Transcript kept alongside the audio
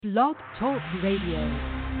Blog Talk Radio.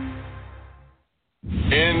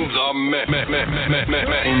 In the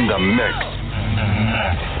mix.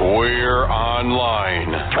 We're online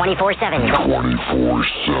 24/7.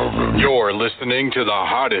 24/7. You're listening to the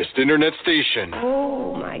hottest internet station.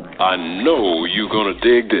 Oh my God. I know you're gonna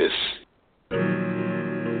dig this.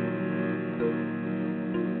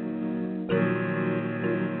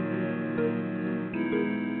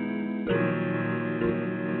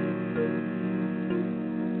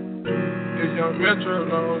 Metro,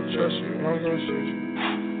 don't trust you, I'm gonna shoot you.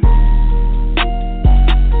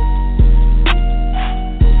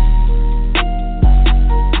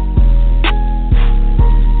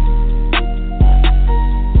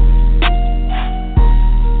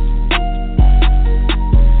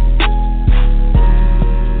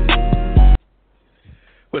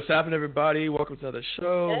 What's happening, everybody? Welcome to the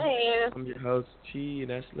show. Hey. I'm your host, Chi, and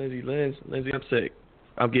that's Lindsay. Lindsay, I'm sick.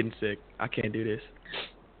 I'm getting sick. I can't do this.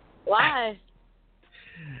 Why?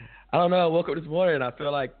 I don't know. I woke up this morning and I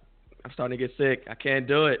feel like I'm starting to get sick. I can't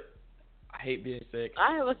do it. I hate being sick.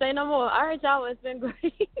 All right, well, say no more. All right, y'all, it's been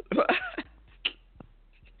great.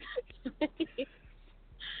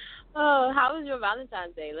 Oh, how was your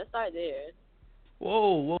Valentine's Day? Let's start there.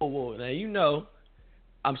 Whoa. Now, you know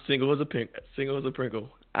I'm single as a prinkle.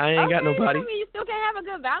 I ain't got nobody. I mean, you still can't have a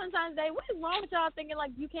good Valentine's Day. What is wrong with y'all thinking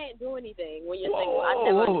like you can't do anything when you're single? I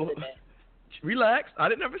never understood that. Relax. I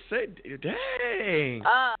didn't ever say, dang.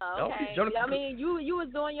 Oh, okay. I mean, you was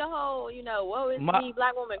doing your whole, woe is me,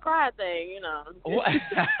 black woman cry thing, What?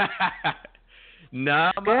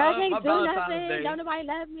 Nah, Girl, I can't my do Valentine's nothing. Day. Don't nobody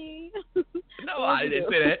love me. No, I didn't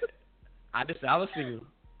say that. I was single.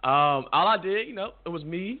 All I did, it was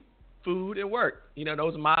me, food, and work. That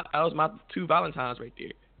was my two Valentines right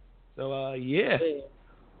there. So, yeah.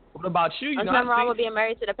 What about you? There's nothing wrong with being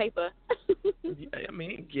married to the paper.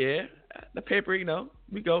 Yeah. The paper,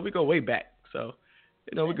 we go way back. So,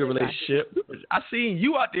 we good relationship. I seen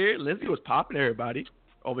you out there. Lindsay was popping everybody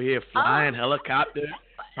over here, flying helicopter,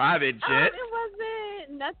 private jet. It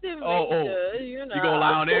wasn't nothing major, You gonna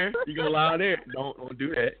lie on there? Don't do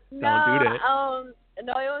that. No, Don't do that.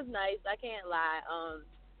 No, it was nice. I can't lie.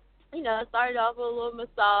 It started off with a little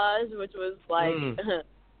massage, which was like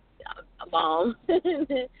a bomb.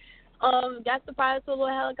 Got surprised with a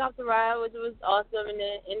little helicopter ride, which was awesome, and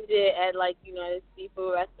then ended at a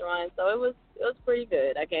seafood restaurant. So it was pretty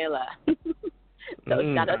good. I can't lie.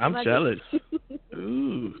 I'm jealous.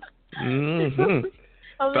 Ooh. Mm-hmm.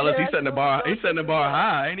 Fellas, he's setting the bar. He's setting the bar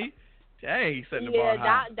high, ain't he? Dang, he's setting the bar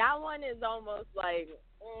high. Yeah, that one is almost like,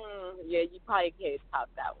 you probably can't top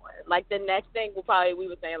that one. Like the next thing we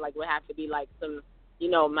were saying would have to be like some,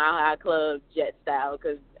 Mile High Club jet style,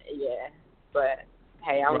 cause but.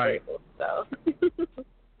 Hey, I'm grateful. So,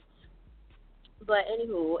 but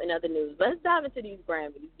anywho, in other news, let's dive into these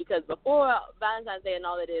Grammys, because before Valentine's Day and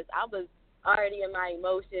all of this, I was already in my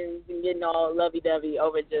emotions and getting all lovey-dovey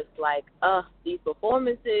over just these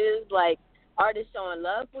performances, artists showing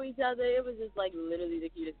love for each other. It was just literally the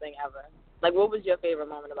cutest thing ever. What was your favorite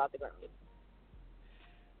moment about the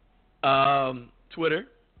Grammys? Twitter,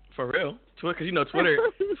 for real. Twitter, because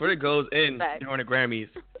Twitter goes in during the Grammys.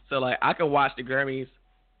 So, I can watch the Grammys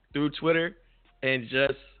through Twitter and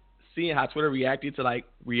just seeing how Twitter reacted to,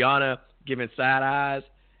 Rihanna giving side eyes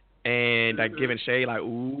and, giving shade,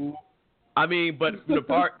 ooh. I mean, but the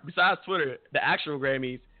part, besides Twitter, the actual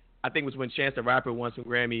Grammys, I think was when Chance the Rapper won some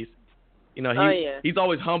Grammys. He's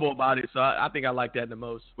always humble about it, so I think I like that the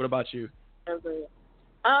most. What about you? Okay.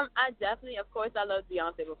 I definitely, of course, I loved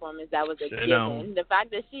Beyonce's performance. That was a given. The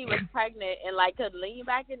fact that she was pregnant and could lean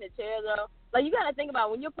back in the chair though, you gotta think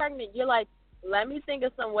about when you're pregnant, you're let me think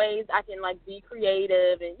of some ways I can be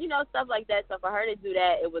creative and stuff like that. So for her to do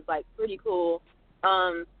that, it was pretty cool.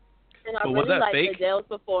 And I really liked Adele's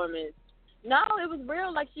performance. No, it was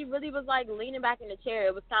real. She really was leaning back in the chair.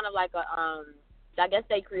 It was kind of like a I guess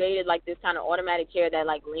they created this kind of automatic chair that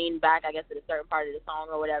leaned back, I guess, at a certain part of the song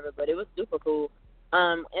or whatever. But it was super cool.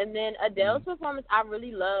 And then Adele's performance, I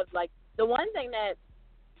really loved. The one thing that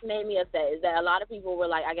made me upset is that a lot of people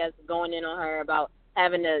were, I guess, going in on her about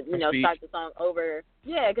having to, start the song over.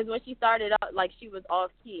 Yeah, because when she started out, she was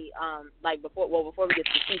off-key, before we get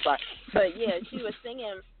to the key part. But, yeah, she was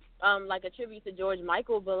singing, a tribute to George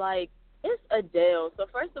Michael, but, it's Adele. So,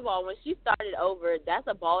 first of all, when she started over, that's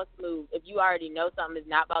a boss move. If you already know something is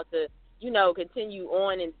not about to continue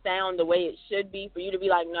on and sound the way it should be, for you to be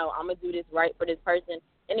no, I'm going to do this right for this person.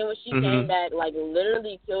 And then when she came back,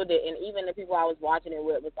 literally killed it. And even the people I was watching it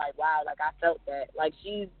with was wow, I felt that.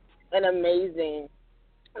 She's an amazing,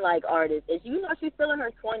 artist. And she's still in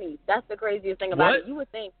her 20s. That's the craziest thing about it. You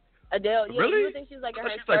would think Adele, really? You would think she's in her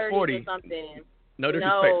 30s or something. No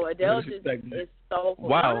disrespect. No, Adele is soulful.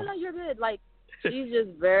 Wow. No, you're good. Like, she's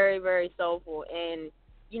just very, very soulful. And,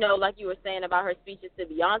 you know, like you were saying about her speeches to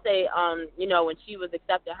Beyonce, you know, when she was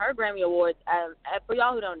accepting her Grammy Awards, for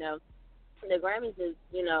y'all who don't know, the Grammys is,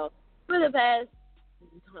 you know, for the past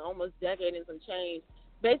almost decade and some change,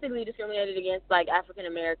 basically discriminated against, like, African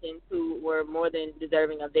Americans who were more than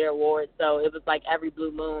deserving of their awards. So it was like every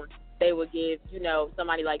blue moon they would give, you know,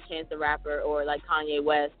 somebody like Chance the Rapper or like Kanye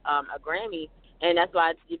West a Grammy. And that's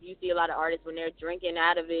why if you see a lot of artists when they're drinking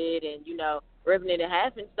out of it and, you know, ripping it in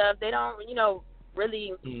half and stuff, they don't, you know,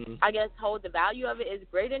 really, I guess, hold the value of it as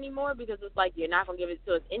great anymore because it's like you're not going to give it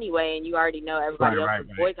to us anyway and you already know everybody else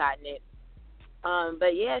is boycotting it.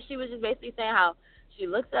 But, yeah, she was just basically saying how she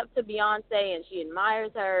looks up to Beyonce and she admires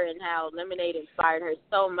her and how Lemonade inspired her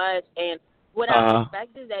so much. And what I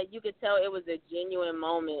respected is that you could tell it was a genuine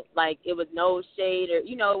moment. Like, it was no shade or,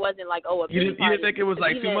 you know, it wasn't like, oh, a you didn't think it was,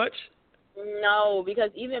 like, too much? No, because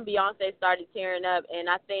even Beyonce started tearing up. And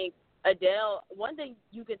I think Adele, one thing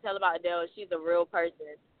you can tell about Adele is she's a real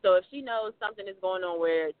person. So if she knows something is going on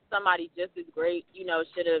where somebody just as great, you know,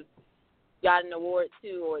 should have got an award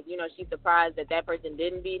too, or, you know, she's surprised that that person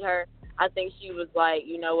didn't beat her, I think she was like,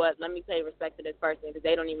 you know what, let me pay respect to this person because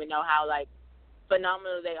they don't even know how, like,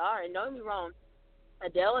 phenomenal they are. And don't get me wrong,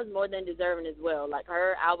 Adele is more than deserving as well. Like,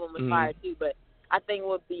 her album was fire too, but I think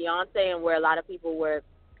with Beyonce and where a lot of people were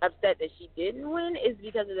upset that she didn't win is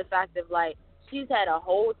because of the fact of, like, she's had a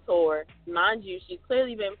whole tour. Mind you, she's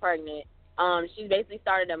clearly been pregnant. She's basically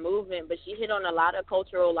started a movement, but she hit on a lot of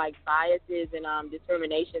cultural, like, biases and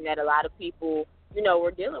discrimination that a lot of people, you know,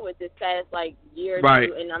 were dealing with this past, like, year or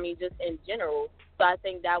two, and, I mean, just in general. So I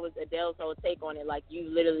think that was Adele's whole take on it. Like, you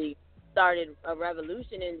literally started a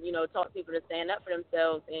revolution and, you know, taught people to stand up for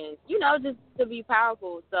themselves and, you know, just to be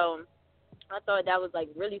powerful. So I thought that was, like,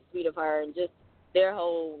 really sweet of her, and just their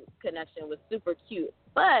whole connection was super cute.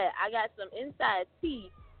 But I got some inside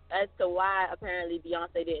tea as to why apparently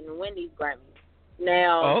Beyonce didn't win these Grammys.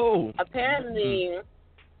 Now, apparently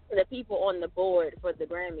the people on the board for the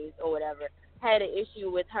Grammys or whatever had an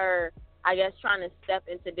issue with her, I guess, trying to step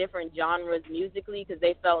into different genres musically because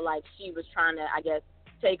they felt like she was trying to, I guess,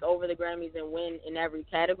 take over the Grammys and win in every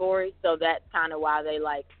category. So that's kind of why they,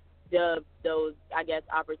 like, dubbed those, I guess,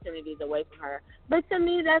 opportunities away from her. But to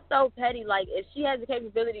me, that's so petty. Like, if she has the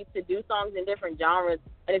capability to do songs in different genres,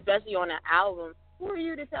 and especially on an album, who are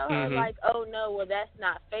you to tell her, like, oh, no, well, that's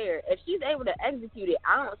not fair? If she's able to execute it,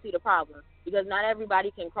 I don't see the problem because not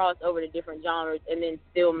everybody can cross over to different genres and then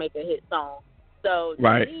still make a hit song. So,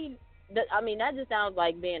 to me, I mean, that just sounds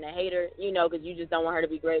like being a hater, you know, because you just don't want her to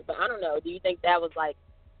be great. But I don't know. Do you think that was, like,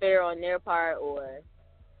 fair on their part or?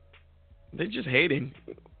 They're just hating.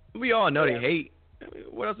 We all know they hate. I mean,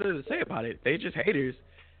 what else is there to say about it? They just haters.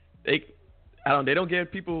 They don't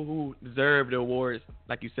give people who deserve the awards,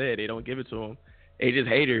 like you said. They don't give it to them. They just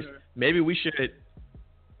haters. Maybe we should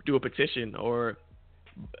do a petition or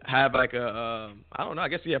have like a I don't know. I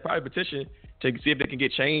guess probably a petition to see if they can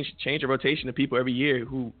get change a rotation of people every year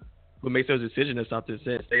who makes those decisions or something.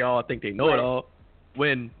 Since they all think they know it all,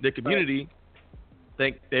 when the community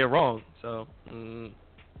think they're wrong. So.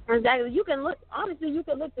 Exactly. You can look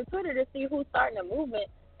to Twitter to see who's starting a movement,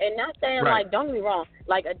 and not saying like, don't get me wrong,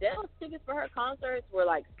 like Adele's tickets for her concerts were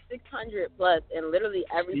like 600 plus, and literally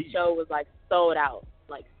every show was like sold out.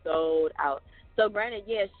 So granted,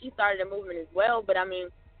 yeah, she started a movement as well, but I mean,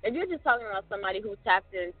 if you're just talking about somebody who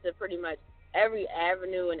tapped into pretty much every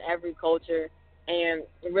avenue and every culture, and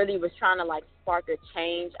really was trying to like spark a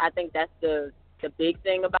change, I think that's the big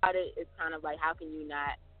thing about it. It's kind of like, how can you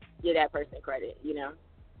not give that person credit, you know?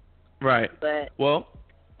 Right. But well,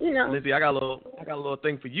 you know, Lizzie, I got a little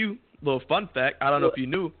thing for you. A little fun fact. I don't know if you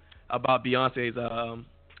knew about Beyonce's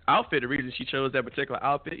outfit. The reason she chose that particular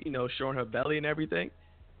outfit, you know, showing her belly and everything.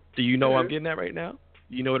 Do you know what I'm getting at right now?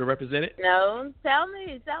 Do you know what it represented? No. Tell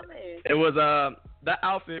me. It was that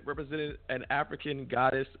outfit represented an African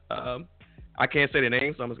goddess. I can't say the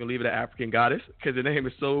name, so I'm just gonna leave it at African goddess because the name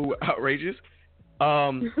is so outrageous.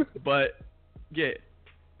 But yeah.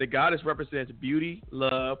 The goddess represents beauty,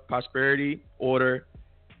 love, prosperity, order,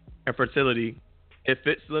 and fertility. It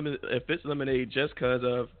fits Lemonade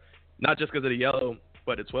not just because of the yellow,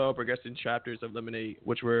 but the 12 progressive chapters of Lemonade,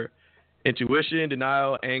 which were intuition,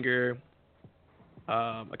 denial, anger,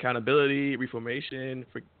 accountability, reformation,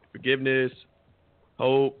 forgiveness,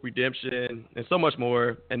 hope, redemption, and so much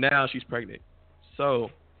more. And now she's pregnant. So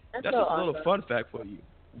that's so just a little fun fact for you.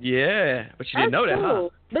 Yeah, but you didn't know that, huh?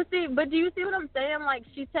 But do you see what I'm saying? Like,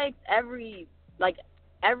 she takes every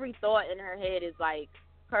thought in her head is like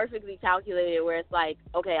perfectly calculated. Where it's like,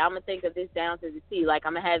 okay, I'm gonna think of this down to the T. Like,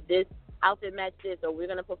 I'm gonna have this outfit match this, or we're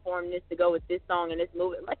gonna perform this to go with this song and this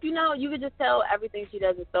movie. Like, you know, you could just tell everything she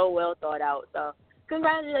does is so well thought out. So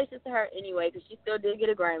congratulations to her anyway, because she still did get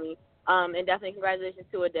a Grammy. And definitely congratulations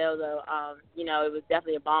to Adele though. You know, it was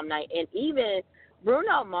definitely a bomb night. And even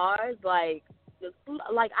Bruno Mars, like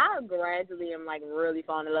I gradually am like really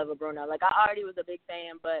falling in love with Bruno. Like, I already was a big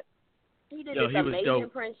fan, but he did this amazing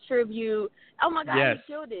Prince tribute. Oh my God, yes.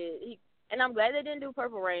 He killed it. And I'm glad they didn't do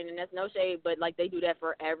Purple Rain, and that's no shade, but like they do that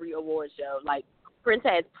for every award show. Like, Prince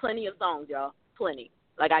has plenty of songs, y'all, plenty.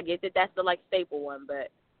 Like, I get that that's the like staple one, but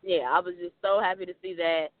yeah, I was just so happy to see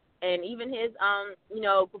that. And even his you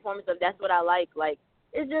know, performance of That's What I Like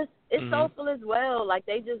it's soulful as well. Like,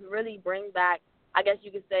 they just really bring back, I guess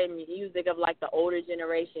you could say, music of like the older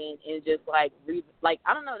generation, and just like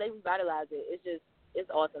I don't know, they revitalize it. It's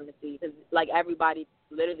awesome to see, because like everybody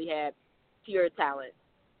literally had pure talent,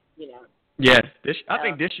 you know. Yeah, I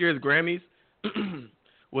think this year's Grammys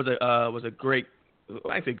was a great.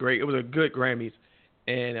 I say great. It was a good Grammys,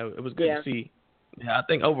 and it was good to see. Yeah, I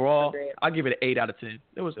think overall, I'll give it an 8 out of 10.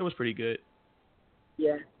 It was pretty good.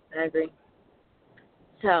 Yeah, I agree.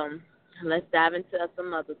 So let's dive into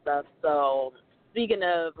some other stuff. So, speaking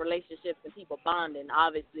of relationships and people bonding,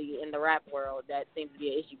 obviously in the rap world, that seems to be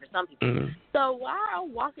an issue for some people. Mm-hmm. So why are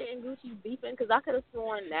Walker and Gucci beefing? Because I could have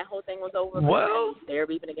sworn that whole thing was over. Well, they're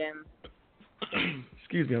beefing again.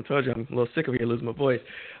 Excuse me, I told you I'm a little sick of here losing my voice.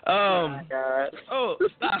 Oh my God. Oh,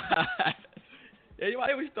 stop. Yeah, you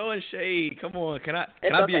always throwing shade. Come on, can I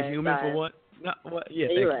be a human for once? No, what? Yeah,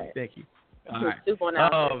 thank you. All right. Go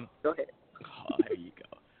ahead. Oh, there you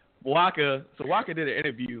go. Walker did an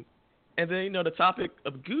interview, and then, you know, the topic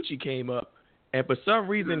of Gucci came up, and for some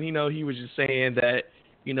reason, you know, he was just saying that,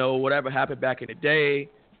 you know, whatever happened back in the day,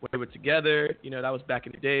 when they were together, you know, that was back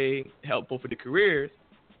in the day, helpful for the careers,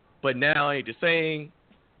 but now ain't the same.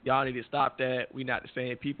 Y'all need to stop that. We not the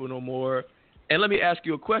same people no more. And let me ask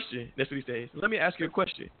you a question. That's what he says. Let me ask you a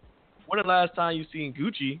question. When the last time you seen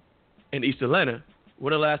Gucci in East Atlanta?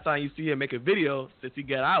 When the last time you see him make a video since he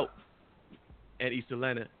got out at East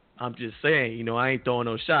Atlanta? I'm just saying, you know, I ain't throwing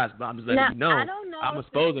no shots, but I'm just letting you know. I don't know. I'm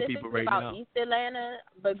exposing people right about now. East Atlanta,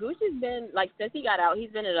 but Gucci's been, like, since he got out,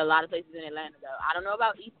 he's been in a lot of places in Atlanta, though. I don't know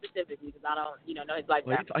about East specifically, because I don't, you know his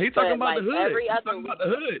lifestyle. Well, he's talking about the hood. He's talking about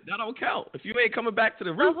the hood. That don't count. If you ain't coming back to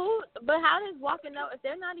the roots. But how does Walker know? If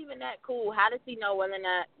they're not even that cool, how does he know whether or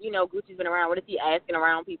not, you know, Gucci's been around? What is he asking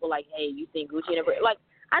around people like, hey, you seen Gucci in a break? Like,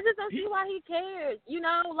 I just don't see why he cares. You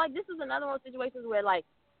know, like, this is another one of those situations where, like,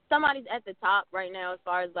 somebody's at the top right now as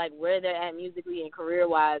far as, like, where they're at musically and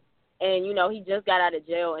career-wise, and, you know, he just got out of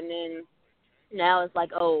jail, and then now it's like,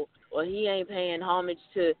 oh, well, he ain't paying homage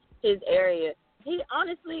to his area. He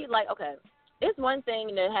honestly, like, okay, it's one thing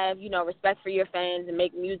to have, you know, respect for your fans and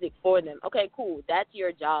make music for them. Okay, cool, that's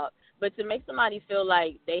your job. But to make somebody feel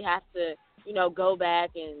like they have to, you know, go back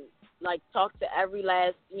and, like, talk to every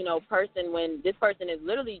last, you know, person when this person is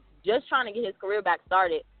literally just trying to get his career back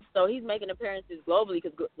started. So he's making appearances globally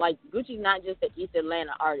because, like, Gucci's not just an East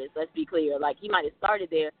Atlanta artist. Let's be clear. Like, he might have started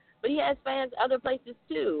there, but he has fans other places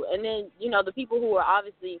too. And then, you know, the people who are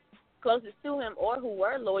obviously closest to him or who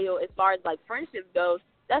were loyal as far as, like, friendship goes,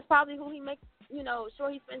 that's probably who he makes, you know,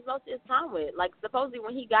 sure he spends most of his time with. Like, supposedly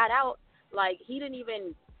when he got out, like, he didn't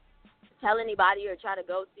even tell anybody or try to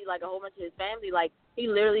go see, like, a whole bunch of his family. Like, he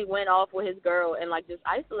literally went off with his girl and, like, just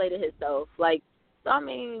isolated himself. Like, so, I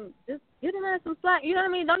mean, just get him some slack. You know what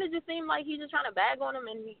I mean? Don't it just seem like he's just trying to bag on him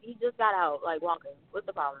and he just got out? Like, Walker, what's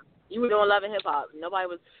the problem? You were doing Love and Hip Hop. Nobody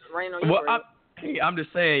was raining on you. Well, I'm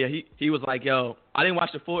just saying, yeah, he was like, yo, I didn't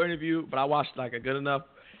watch the full interview, but I watched, like, a good enough.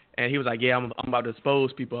 And he was like, yeah, I'm about to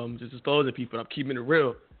expose people. I'm just exposing people. I'm keeping it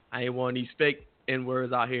real. I ain't one of these fake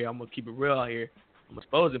N-words out here. I'm going to keep it real out here. I'm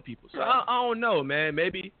exposing people. So I don't know, man.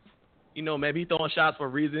 Maybe, you know, maybe he's throwing shots for a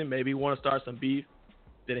reason. Maybe he want to start some beef.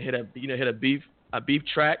 Then hit a beef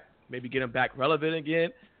track. Maybe get him back relevant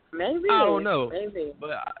again. Maybe. I don't know. Maybe.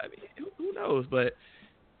 But I mean, who knows? But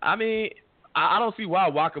I mean, I don't see why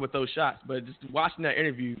Walker with those shots. But just watching that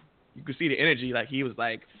interview, you could see the energy. Like, he was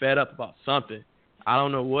like fed up about something. I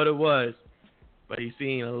don't know what it was, but he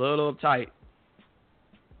seemed a little tight.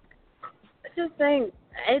 I just think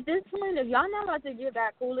at this point, if y'all not about to get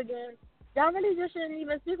back cool again, y'all really just shouldn't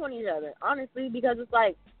even speak on each other, honestly, because it's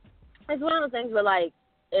like, it's one of those things where, like,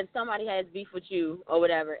 if somebody has beef with you or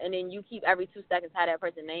whatever, and then you keep every 2 seconds have that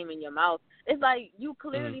person's name in your mouth, it's like you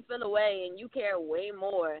clearly feel away and you care way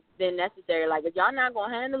more than necessary. Like, if y'all not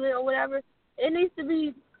going to handle it or whatever, it needs to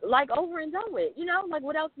be, like, over and done with. You know, like,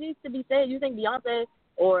 what else needs to be said? You think Beyonce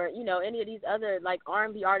or, you know, any of these other, like,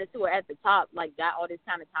 R&B artists who are at the top, like, got all this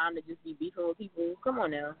kind of time to just be beefing with people? Come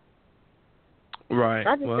on now. Right.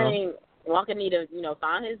 I just think Walker need to, you know,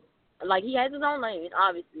 find his like he has his own lane,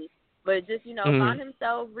 obviously, but just find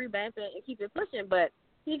himself revamping and keep it pushing. But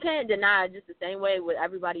he can't deny just the same way with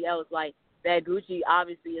everybody else, like that Gucci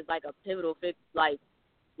obviously is like a pivotal fix, like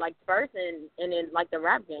person and in like the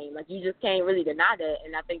rap game. Like you just can't really deny that.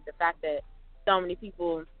 And I think the fact that so many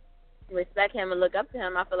people respect him and look up to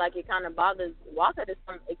him, I feel like it kind of bothers Walker to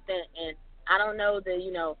some extent. And I don't know the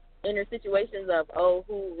inner situations of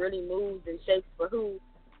who really moves and shakes for who,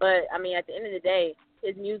 but I mean at the end of the day,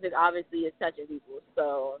 his music obviously is touching people,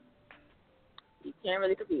 so you can't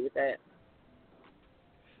really compete with that.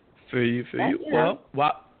 For you. Well,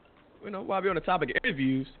 while we're on the topic of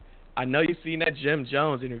interviews, I know you've seen that Jim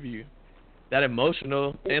Jones interview, that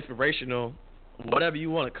emotional, inspirational, whatever you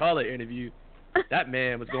want to call it interview. That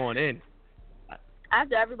man was going in.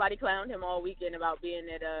 After everybody clowned him all weekend about being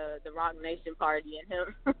at the Rock Nation party and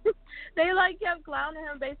him, they kept clowning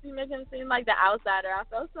him, basically making him seem like the outsider. I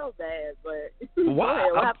felt so bad, but why?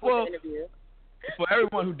 What happened with the interview? For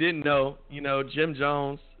everyone who didn't know, Jim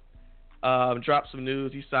Jones dropped some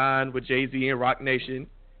news. He signed with Jay-Z and Rock Nation,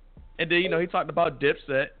 and then he talked about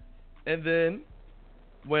Dipset, and then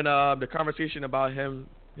when the conversation about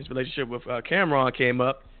his relationship with Cameron came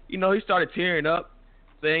up, he started tearing up,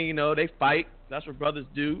 saying they fight. That's what brothers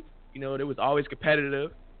do. They was always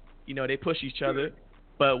competitive. They push each other.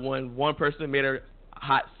 But when one person made a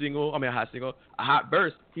hot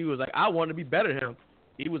burst, he was like, I want to be better than him.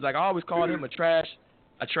 He was like, I always called him a trash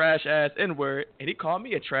ass N-word, and he called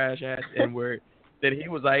me a trash ass N-word. Then he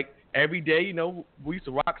was like, every day, we used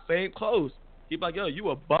to rock same clothes. He'd be like, yo, you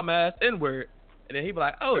a bum ass N-word. And then he'd be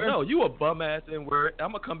like, oh no, you a bum ass N-word.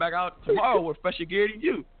 I'm gonna come back out tomorrow with fresher gear than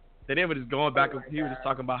you. Then they were just going back and he was just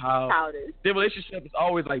talking about how their relationship is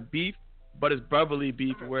always like beef, but it's brotherly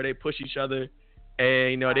beef where they push each other,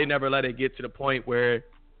 and they never let it get to the point where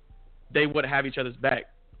they wouldn't have each other's back.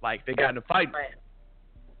 Like they got in a fight,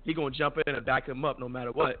 he gonna jump in and back him up no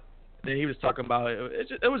matter what. And then he was talking about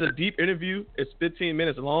it was a deep interview. It's 15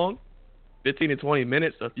 minutes long, 15 to 20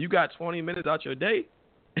 minutes. So if you got 20 minutes out your day,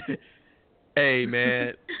 hey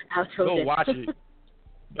man, go watch it.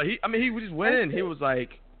 But he was just winning. He was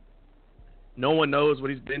like, no one knows what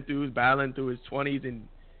he's been through. He's battling through his 20s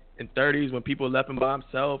and 30s when people left him by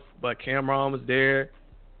himself. But Cameron was there.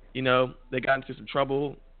 They got into some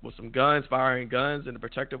trouble with some guns, firing guns in the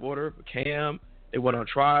protective order for Cam. They went on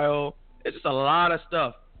trial. It's just a lot of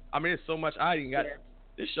stuff. I mean, it's so much. I ain't got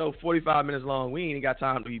this show 45 minutes long. We ain't got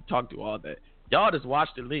time to talk through all that. Y'all just watch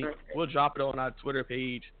the link. We'll drop it on our Twitter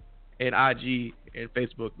page and IG and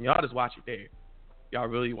Facebook. And y'all just watch it there. Y'all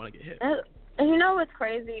really want to get hit. And you know what's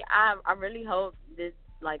crazy? I really hope this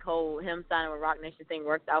whole him signing with Rock Nation thing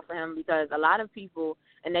works out for him, because a lot of people,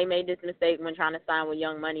 and they made this mistake when trying to sign with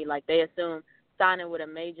Young Money, like they assume signing with a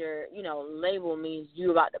major, label means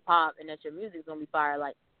you about to pop and that your music's gonna be fire.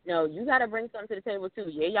 Like, no, you gotta bring something to the table too.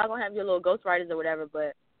 Yeah, y'all gonna have your little ghostwriters or whatever,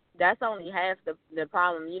 but that's only half the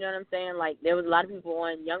problem. You know what I'm saying? Like there was a lot of people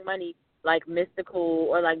on Young Money, like Mystical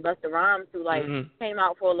or like Busta Rhymes, who came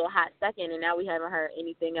out for a little hot second, and now we haven't heard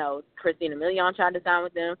anything else. Christina Milian tried to sign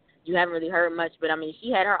with them. You haven't really heard much, but I mean,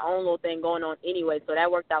 she had her own little thing going on anyway, so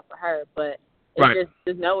that worked out for her. But it's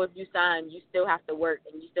just know if you sign, you still have to work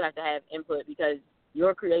and you still have to have input, because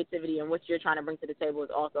your creativity and what you're trying to bring to the table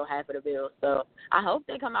is also half of the bill. So I hope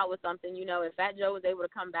they come out with something. If Fat Joe was able to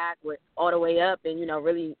come back with All the Way Up and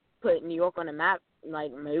really put New York on the map,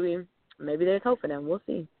 like maybe there's hope for them. We'll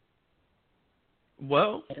see.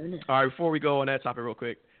 Well, all right, before we go on that topic real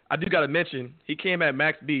quick, I do got to mention, he came at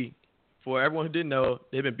Max B. For everyone who didn't know,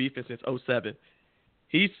 they've been beefing since 2007.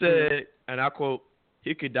 He said, and I quote,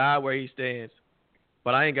 he could die where he stands,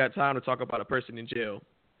 but I ain't got time to talk about a person in jail.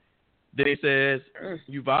 Then he says,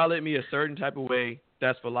 you violate me a certain type of way,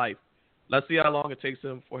 that's for life. Let's see how long it takes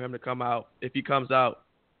him for him to come out. If he comes out,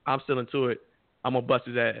 I'm still into it. I'm going to bust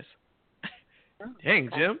his ass.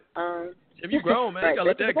 Dang, Jim. Jim, you grown, man. You got to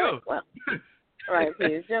let that go. Well, right,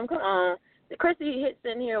 please. Jim, come on. Chrissy hit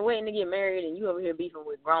sitting here waiting to get married, and you over here beefing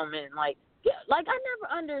with grown men. Like I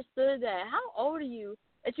never understood that. How old are you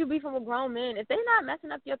that you beefing with grown men? If they're not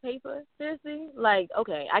messing up your paper, seriously,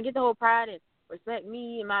 okay, I get the whole pride and respect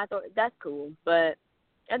me and my authority. That's cool. But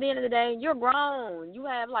at the end of the day, you're grown. You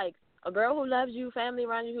have, a girl who loves you, family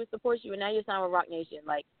around you who supports you, and now you're signed with Rock Nation.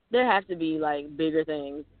 There have to be, bigger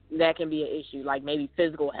things that can be an issue, maybe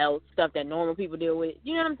physical health, stuff that normal people deal with.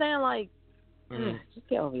 You know what I'm saying? Just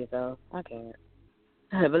get over yourself. I can't.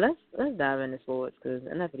 But let's dive into sports, because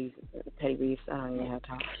enough of these petty beefs. I don't even have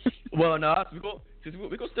time. Well, no, we're going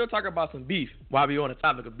to still talk about some beef while we're on the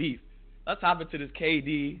topic of beef. Let's hop into this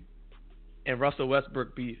KD and Russell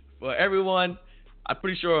Westbrook beef. For everyone, I'm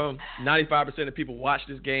pretty sure 95% of people watched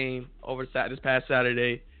this game over this past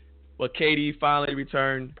Saturday But KD finally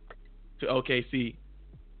returned to OKC.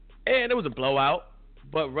 And it was a blowout.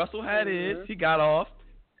 But Russell had his. He got off.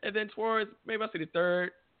 And then towards, maybe I say the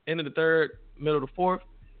end of the third, middle of the fourth,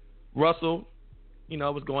 Russell,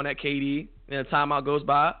 was going at KD. And the timeout goes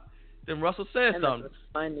by. Then Russell said something. That was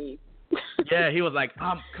funny. Yeah, he was like,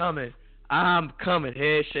 I'm coming,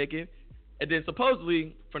 head shaking. And then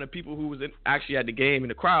supposedly, from the people who was actually at the game in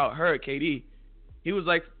the crowd, heard KD. He was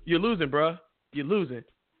like, "You're losing, bro. You're losing.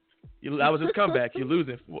 That was his comeback. You're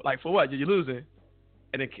losing. Like, for what? You're losing."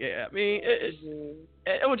 And it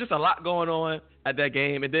was just a lot going on at that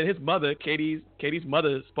game. And then his mother, KD's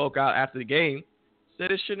mother, spoke out after the game,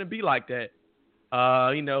 said it shouldn't be like that.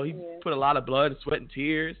 He put a lot of blood and sweat and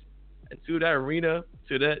tears into that arena,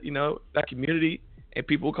 to that, that community, and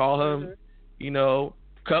people call him,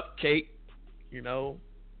 cupcake,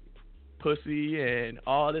 pussy, and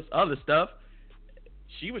all this other stuff.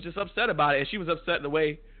 She was just upset about it, and she was upset the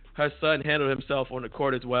way her son handled himself on the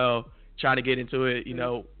court as well, trying to get into it,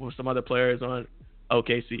 with some other players on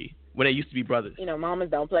OKC when they used to be brothers. Mamas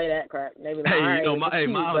don't play that crap. They be like, mamas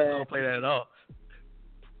don't play that at all.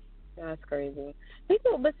 That's crazy.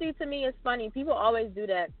 But see, to me, it's funny. People always do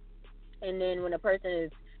that, and then when a person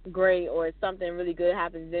is great or something really good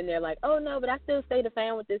happens, then they're like, oh no, but I still stayed a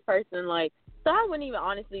fan with this person. Like, so I wouldn't even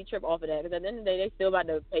honestly trip off of that, because at the end of the day, they still about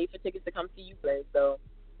to pay for tickets to come see you play, so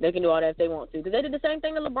they can do all that if they want to. Because they did the same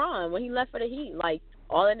thing to LeBron when he left for the Heat. Like,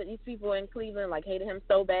 all of these people in Cleveland, like, hated him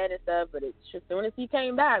so bad and stuff, but as soon as he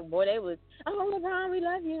came back, boy, they was, oh, LeBron, we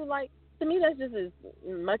love you. Like, to me, that's just as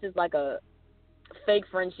much as like a fake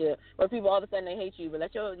friendship where people all of a sudden they hate you, but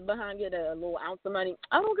let your behind get a little ounce of money.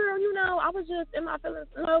 Oh, girl, I was just in my feelings.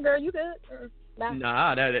 No, girl, you good? Bye.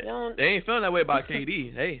 Nah, they ain't feeling that way about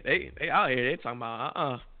KD. They out here. They talking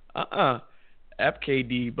about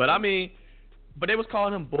FKD. But I mean, but they was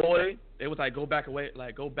calling him boy. They was like, go back away,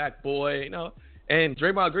 like go back, boy. And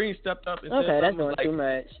Draymond Green stepped up and said that's doing too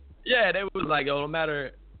much. Yeah, they was like, no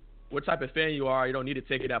matter what type of fan you are, you don't need to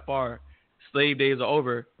take it that far. Slave days are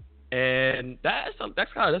over. And that's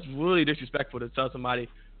really disrespectful to tell somebody,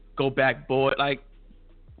 go back, boy. Like,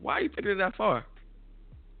 why are you taking it that far?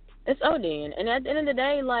 It's ODing. And at the end of the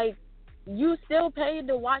day, like, you still paid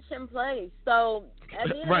to watch him play. So at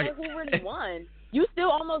the end of the day, who really won? You still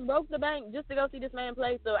almost broke the bank just to go see this man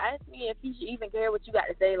play. So ask me if he should even care what you got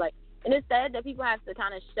to say. Like, and it's sad that people have to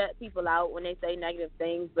kind of shut people out when they say negative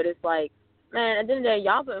things. But it's like, man, at the end of the day,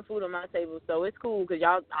 y'all putting food on my table, so it's cool because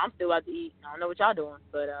I'm still about to eat. I don't know what y'all doing,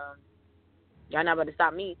 but y'all not about to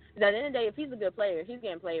stop me. Because at the end of the day, if he's a good player, he's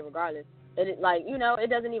getting played regardless. It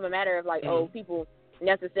doesn't even matter if, like, people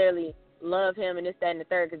necessarily love him and this, that, and the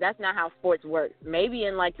third, because that's not how sports works. Maybe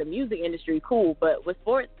in, like, the music industry, cool, but with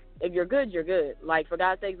sports, if you're good, you're good. Like, for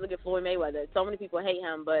God's sakes, look at Floyd Mayweather. So many people hate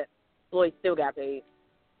him, but Floyd still got paid.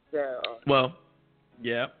 So. Well,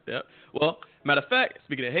 yeah. Well, matter of fact,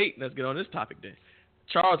 speaking of hate, let's get on this topic then.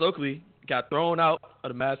 Charles Oakley got thrown out of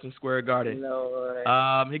the Madison Square Garden. Lord.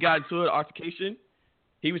 He got into an altercation.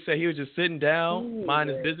 He would say he was just sitting down,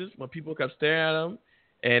 minding his business, when people kept staring at him,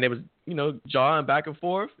 and it was, jawing back and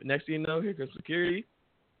forth. Next thing you know, here comes security.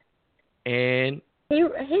 And he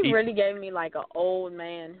really gave me like an old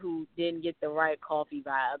man who didn't get the right coffee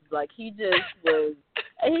vibes. Like, he was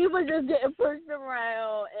just getting pushed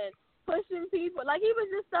around and pushing people. Like, he was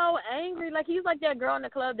just so angry. Like, he's like that girl in the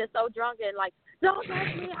club that's so drunk and like, don't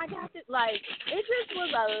touch me, I got this. Like, it just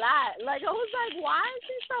was a lot. Like, I was like, why is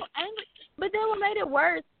he so angry? But then what made it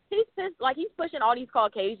worse, he's pissed, like, he's pushing all these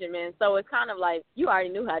Caucasian men. So it's kind of like, you already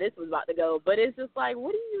knew how this was about to go. But it's just like,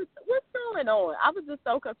 what's going on? I was just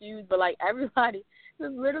so confused. But, like, everybody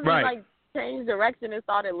just literally, like, changed direction and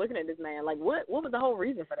started looking at this man. Like, what was the whole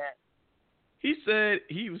reason for that? He said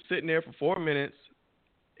he was sitting there for 4 minutes.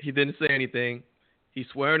 He didn't say anything. He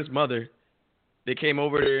swore on his mother. They came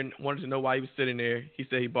over there and wanted to know why he was sitting there. He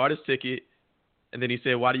said he bought his ticket, and then he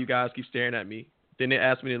said, why do you guys keep staring at me? Then they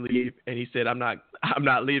asked me to leave, and he said, I'm not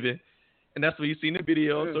leaving. And that's what you see in the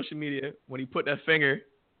video on social media, when he put that finger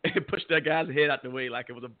and pushed that guy's head out the way like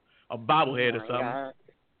it was a bobblehead or something. God.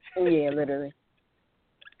 Yeah, literally.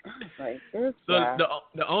 So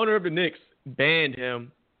the owner of the Knicks banned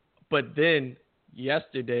him, but then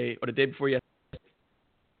yesterday, or the day before yesterday,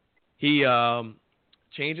 he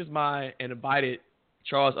changed his mind and invited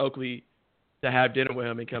Charles Oakley to have dinner with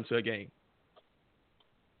him and come to a game.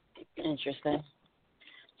 Interesting.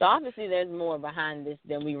 So obviously there's more behind this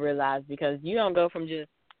than we realize, because you don't go from just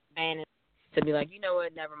banning to be like, you know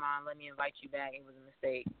what, never mind, let me invite you back. It was a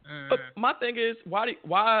mistake. But my thing is,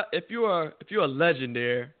 why if you're a legend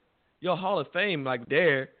there, you're Hall of Fame like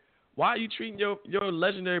there, why are you treating your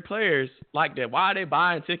legendary players like that? Why are they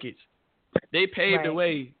buying tickets? They paved the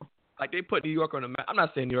way Like, they put New York on the map. I'm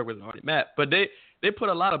not saying New York was on the map, but they put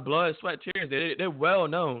a lot of blood, sweat, tears. They're well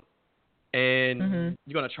known. And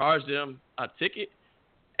you're going to charge them a ticket?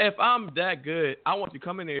 If I'm that good, I want you to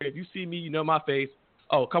come in there. If you see me, you know my face.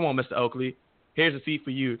 Oh, come on, Mr. Oakley. Here's a seat for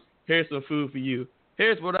you. Here's some food for you.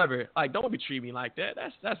 Here's whatever. Like, don't be treating me like that.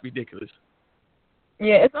 That's ridiculous.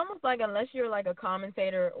 Yeah, it's almost like unless you're like a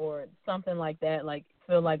commentator or something like that, like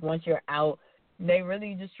feel like once you're out, they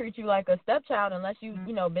really just treat you like a stepchild unless you've,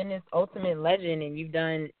 been this ultimate legend and you've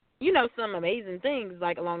done, some amazing things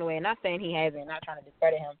like along the way. And not saying he hasn't, not trying to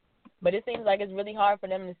discredit him. But it seems like it's really hard for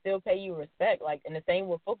them to still pay you respect. Like, and the same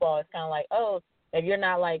with football. It's kind of like, oh, if you're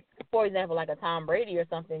not like, for example, like a Tom Brady or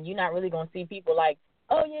something, you're not really going to see people like,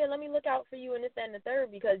 oh, yeah, let me look out for you and this, that, and the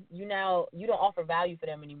third, because you don't offer value for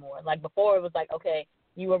them anymore. Like, before it was like, okay,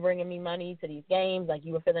 you were bringing me money to these games, like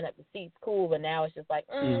you were filling up the seats, cool, but now it's just like,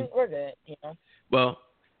 we're good, Well,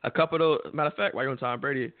 matter of fact, while you're on Tom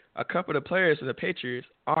Brady, a couple of the players for the Patriots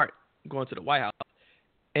aren't going to the White House,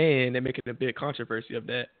 and they're making a big controversy of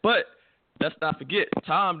that. But let's not forget,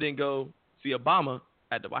 Tom didn't go see Obama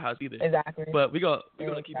at the White House either. Exactly. But we're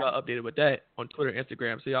gonna keep y'all updated with that on Twitter and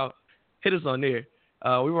Instagram, so y'all hit us on there.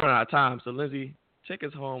 We're running out of time, so Lindsay, take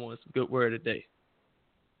us home on some good word of the day.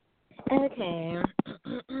 Okay.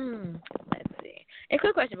 Let's see. A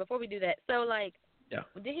quick question before we do that. So,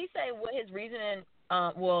 did he say what his reasoning?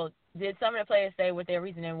 Did some of the players say what their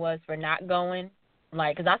reasoning was for not going?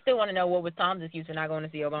 Like, because I still want to know what was Tom's excuse for not going to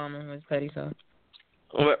see Obama. It was petty, so.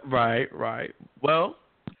 Right. Well,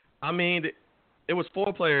 I mean, it was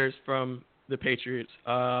 4 players from the Patriots.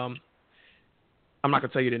 I'm not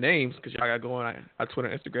gonna tell you the names because y'all got going on Twitter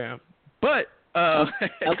and Instagram. But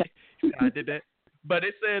okay. I did that. But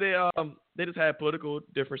they said they just had political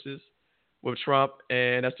differences with Trump,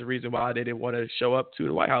 and that's the reason why they didn't want to show up to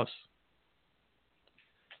the White House.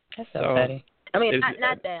 That's so petty. I mean,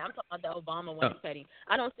 not that. I'm talking about the Obama one. Petty.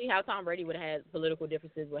 I don't see how Tom Brady would have had political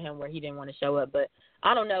differences with him where he didn't want to show up. But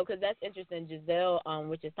I don't know, because that's interesting. Giselle,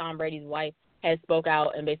 which is Tom Brady's wife, has spoke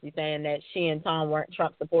out and basically saying that she and Tom weren't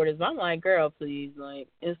Trump supporters. But I'm like, girl, please, like,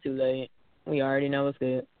 it's too late. We already know it's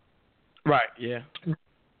good. Right, yeah.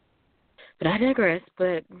 But I digress.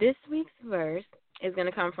 But this week's verse is going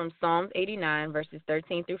to come from Psalms 89, verses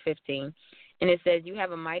 13 through 15. And it says, you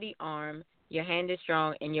have a mighty arm, your hand is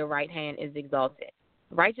strong, and your right hand is exalted.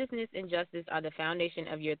 Righteousness and justice are the foundation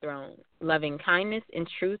of your throne. Loving kindness and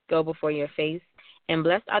truth go before your face, and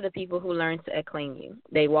blessed are the people who learn to acclaim you.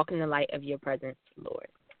 They walk in the light of your presence, Lord.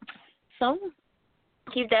 So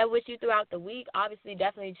keep that with you throughout the week. Obviously,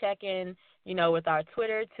 definitely check in, with our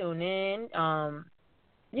Twitter. Tune in.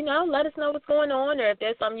 Let us know what's going on, or if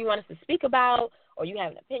there's something you want us to speak about, or you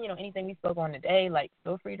have an opinion on anything we spoke on today,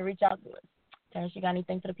 feel free to reach out to us. Terrence, you got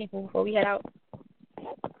anything for the people before we head out?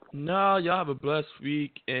 No, y'all have a blessed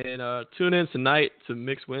week, and tune in tonight to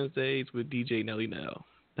Mixed Wednesdays with DJ Nelly Nell.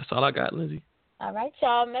 That's all I got, Lindsay. All right,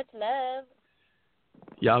 y'all. Much love.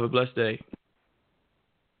 Y'all have a blessed day.